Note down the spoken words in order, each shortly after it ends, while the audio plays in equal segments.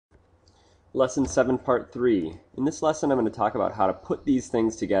Lesson 7, part 3. In this lesson, I'm going to talk about how to put these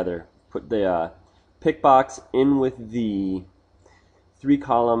things together. Put the pick box in with the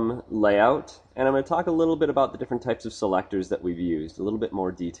 3-column layout, and I'm going to talk a little bit about the different types of selectors that we've used, a little bit more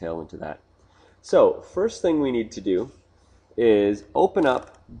detail into that. So, first thing we need to do is open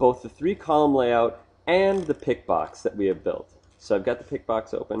up both the 3-column layout and the pick box that we have built. So I've got the pick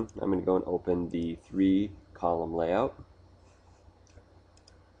box open. I'm going to go and open the 3-column layout.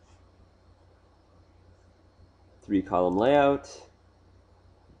 3-column layout,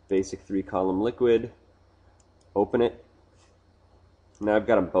 basic 3-column liquid, open it. Now I've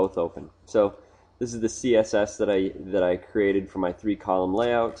got them both open. So this is the CSS that I created for my 3-column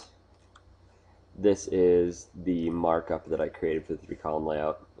layout. This is the markup that I created for the 3-column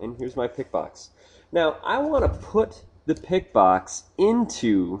layout. And here's my pick box. Now I want to put the pick box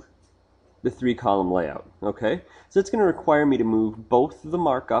into the 3-column layout. Okay? So it's going to require me to move both the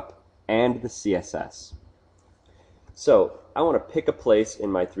markup and the CSS. So I want to pick a place in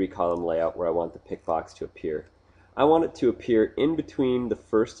my 3-column layout where I want the pick box to appear. I want it to appear in between the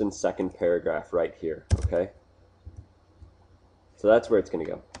first and second paragraph right here, okay? So that's where it's going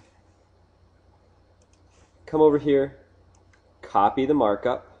to go. Come over here, copy the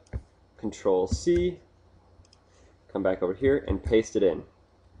markup, Control C, come back over here and paste it in.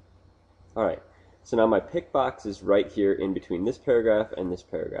 Alright, so now my pick box is right here in between this paragraph and this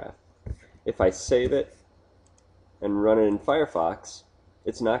paragraph. If I save it and run it in Firefox,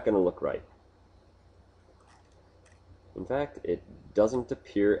 it's not going to look right. In fact, it doesn't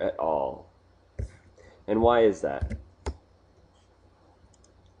appear at all. And why is that?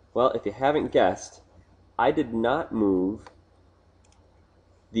 Well, if you haven't guessed, I did not move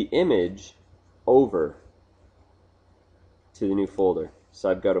the image over to the new folder.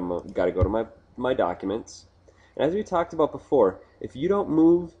 So I've got to go to my documents. And as we talked about before, if you don't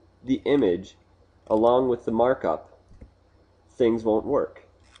move the image along with the markup, things won't work.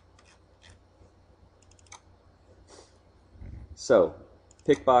 So,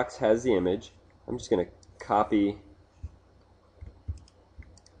 pickbox has the image. I'm just going to copy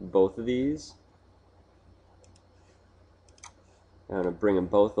both of these. I'm going to bring them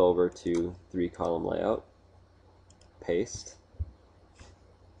both over to 3-column layout. Paste.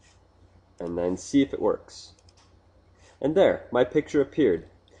 And then see if it works. And there, my picture appeared.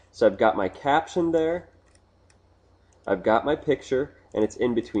 So I've got my caption there. I've got my picture, and it's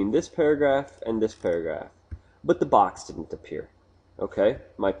in between this paragraph and this paragraph. But the box didn't appear. Okay?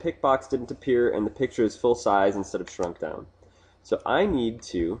 My pick box didn't appear, and the picture is full size instead of shrunk down. So I need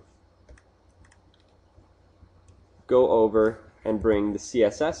to go over and bring the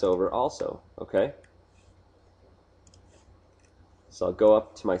CSS over also. Okay? So I'll go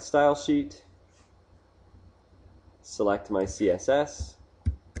up to my style sheet, select my CSS,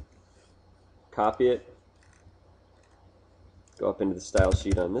 copy it, go up into the style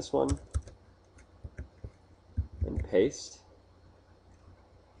sheet on this one, and paste.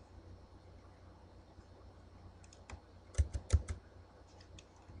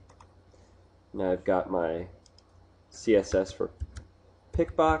 Now I've got my CSS for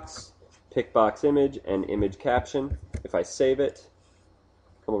pickbox, pickbox image, and image caption. If I save it,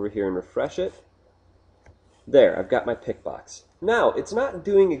 come over here and refresh it. There, I've got my pickbox. Now, it's not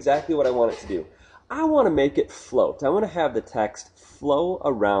doing exactly what I want it to do. I want to make it float. I want to have the text flow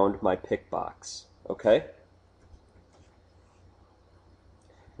around my pick box. Okay?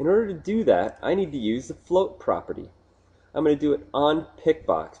 In order to do that, I need to use the float property. I'm going to do it on pick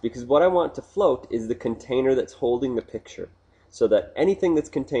box because what I want to float is the container that's holding the picture, so that anything that's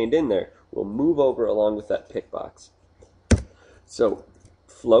contained in there will move over along with that pick box. So,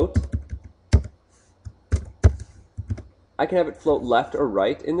 float. I can have it float left or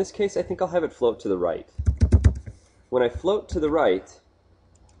right. In this case, I think I'll have it float to the right. When I float to the right,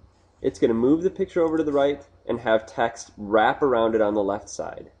 it's going to move the picture over to the right and have text wrap around it on the left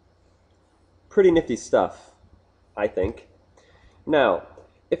side. Pretty nifty stuff, I think. Now,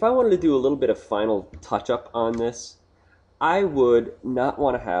 if I wanted to do a little bit of final touch-up on this, I would not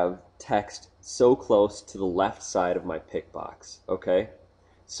want to have text so close to the left side of my pick box, okay?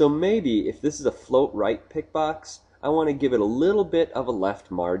 So maybe if this is a float right pick box, I want to give it a little bit of a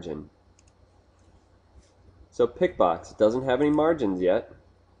left margin. So pick box doesn't have any margins yet.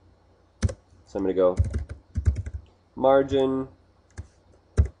 So I'm going to go margin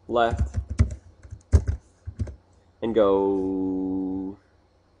left and go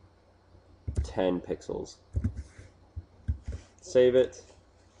 10 pixels. Save it,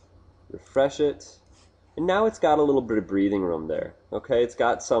 refresh it, and now it's got a little bit of breathing room there. Okay, it's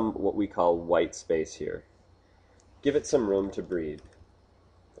got some what we call white space here. Give it some room to breathe.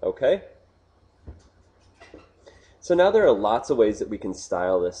 Okay? So now there are lots of ways that we can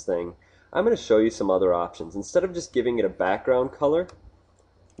style this thing. I'm going to show you some other options. Instead of just giving it a background color,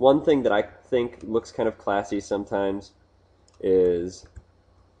 one thing that I think looks kind of classy sometimes is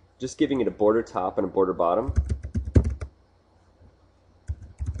just giving it a border top and a border bottom.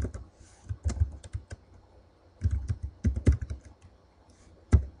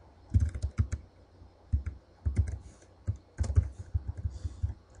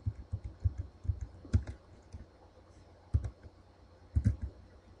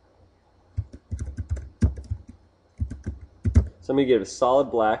 So I'm going to give a solid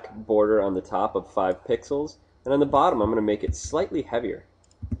black border on the top of 5 pixels, and on the bottom I'm going to make it slightly heavier.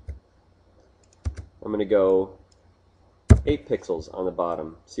 I'm going to go 8 pixels on the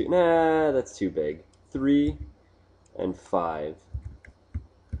bottom. So, nah, that's too big. 3 and 5.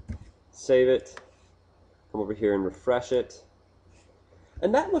 Save it. Come over here and refresh it.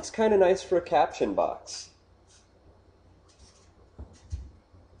 And that looks kind of nice for a caption box.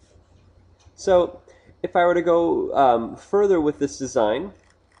 So if I were to go further with this design,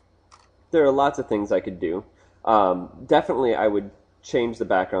 there are lots of things I could do. Definitely I would change the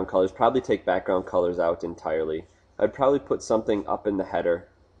background colors, probably take background colors out entirely. I'd probably put something up in the header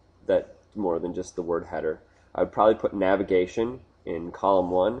that more than just the word header. I'd probably put navigation in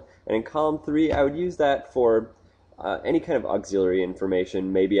column 1, and in column 3 I would use that for any kind of auxiliary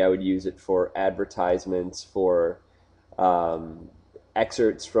information. Maybe I would use it for advertisements, for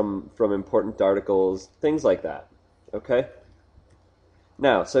excerpts from important articles, things like that. Okay?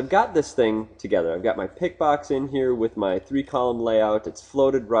 Now, so I've got this thing together. I've got my picbox in here with my 3-column layout. It's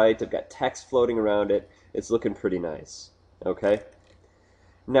floated right. I've got text floating around it. It's looking pretty nice. Okay?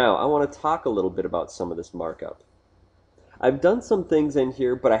 Now, I want to talk a little bit about some of this markup. I've done some things in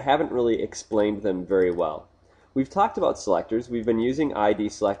here, but I haven't really explained them very well. We've talked about selectors. We've been using ID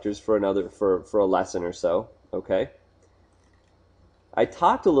selectors for a lesson or so. Okay? I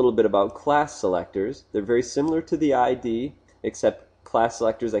talked a little bit about class selectors. They're very similar to the ID, except class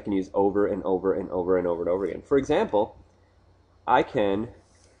selectors I can use over and over and over and over and over again. For example, I can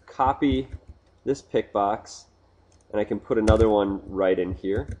copy this picbox and I can put another one right in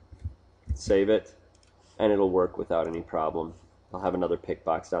here, save it, and it'll work without any problem. I'll have another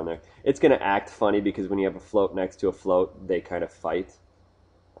picbox down there. It's going to act funny because when you have a float next to a float, they kind of fight.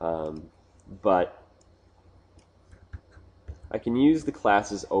 But I can use the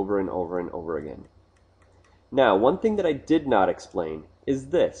classes over and over and over again. Now, one thing that I did not explain is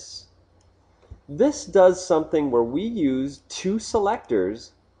this. This does something where we use 2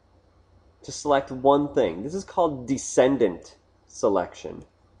 selectors to select one thing. This is called descendant selection.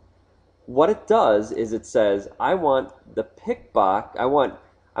 What it does is it says, I want the picbox, I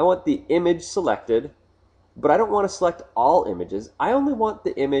want the image selected, but I don't want to select all images. I only want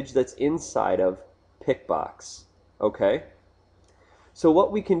the image that's inside of picbox. Okay? So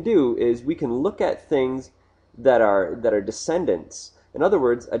what we can do is we can look at things that are descendants. In other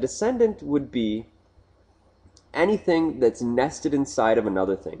words, a descendant would be anything that's nested inside of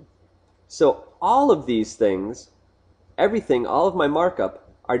another thing. So all of these things, everything, all of my markup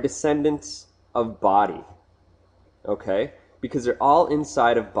are descendants of body. Okay? Because they're all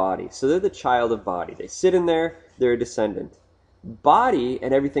inside of body. So they're the child of body. They sit in there, they're a descendant. Body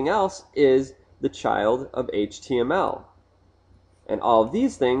and everything else is the child of HTML. And all of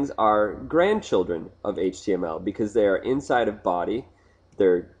these things are grandchildren of HTML because they are inside of body.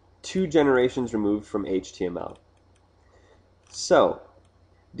 They're 2 generations removed from HTML. So,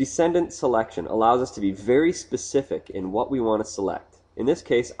 descendant selection allows us to be very specific in what we want to select. In this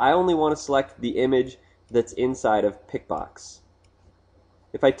case, I only want to select the image that's inside of picbox.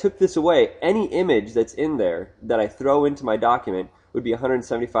 If I took this away, any image that's in there that I throw into my document would be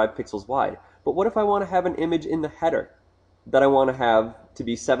 175 pixels wide. But what if I want to have an image in the header that I want to have to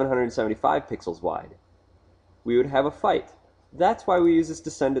be 775 pixels wide? We would have a fight. That's why we use this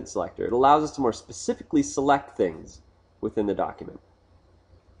descendant selector. It allows us to more specifically select things within the document.